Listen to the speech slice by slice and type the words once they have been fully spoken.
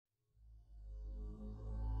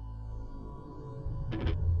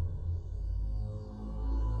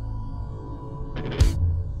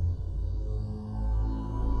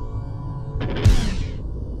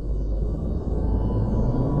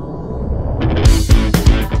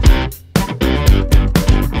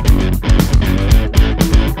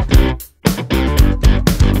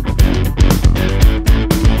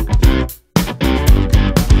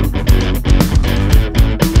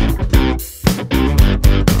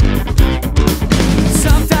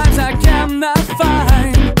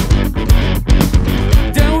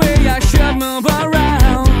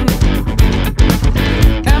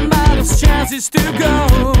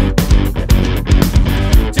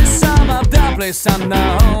place I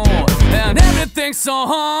know. And everything's so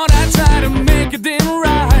hard, I try to make it in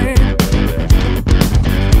right.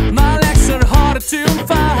 My legs are harder to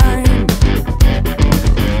find.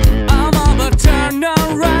 I'm overturned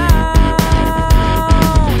around,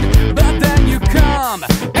 but then you come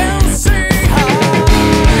and see how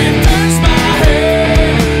it turns my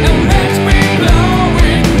head and makes me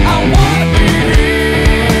glowing. I wanna be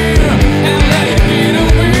here and let it get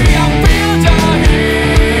away. I feel the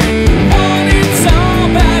heat, want it so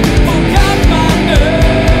bad, forgot my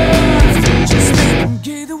nerves. Just let them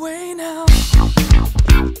get away now.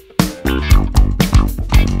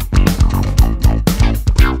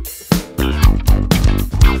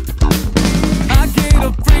 I get a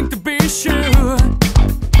drink to be sure.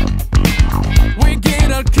 We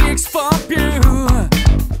get our kicks for you.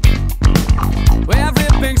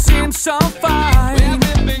 Everything seems so fine.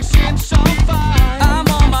 Everything seems so fine. I'm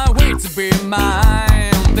on my way to be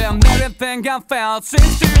mine. Then everything I felt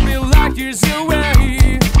seems to be like years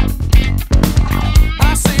away.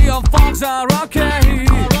 I see your folks are okay.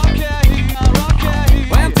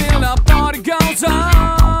 Until the party goes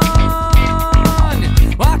on,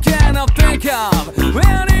 what can I think of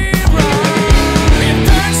when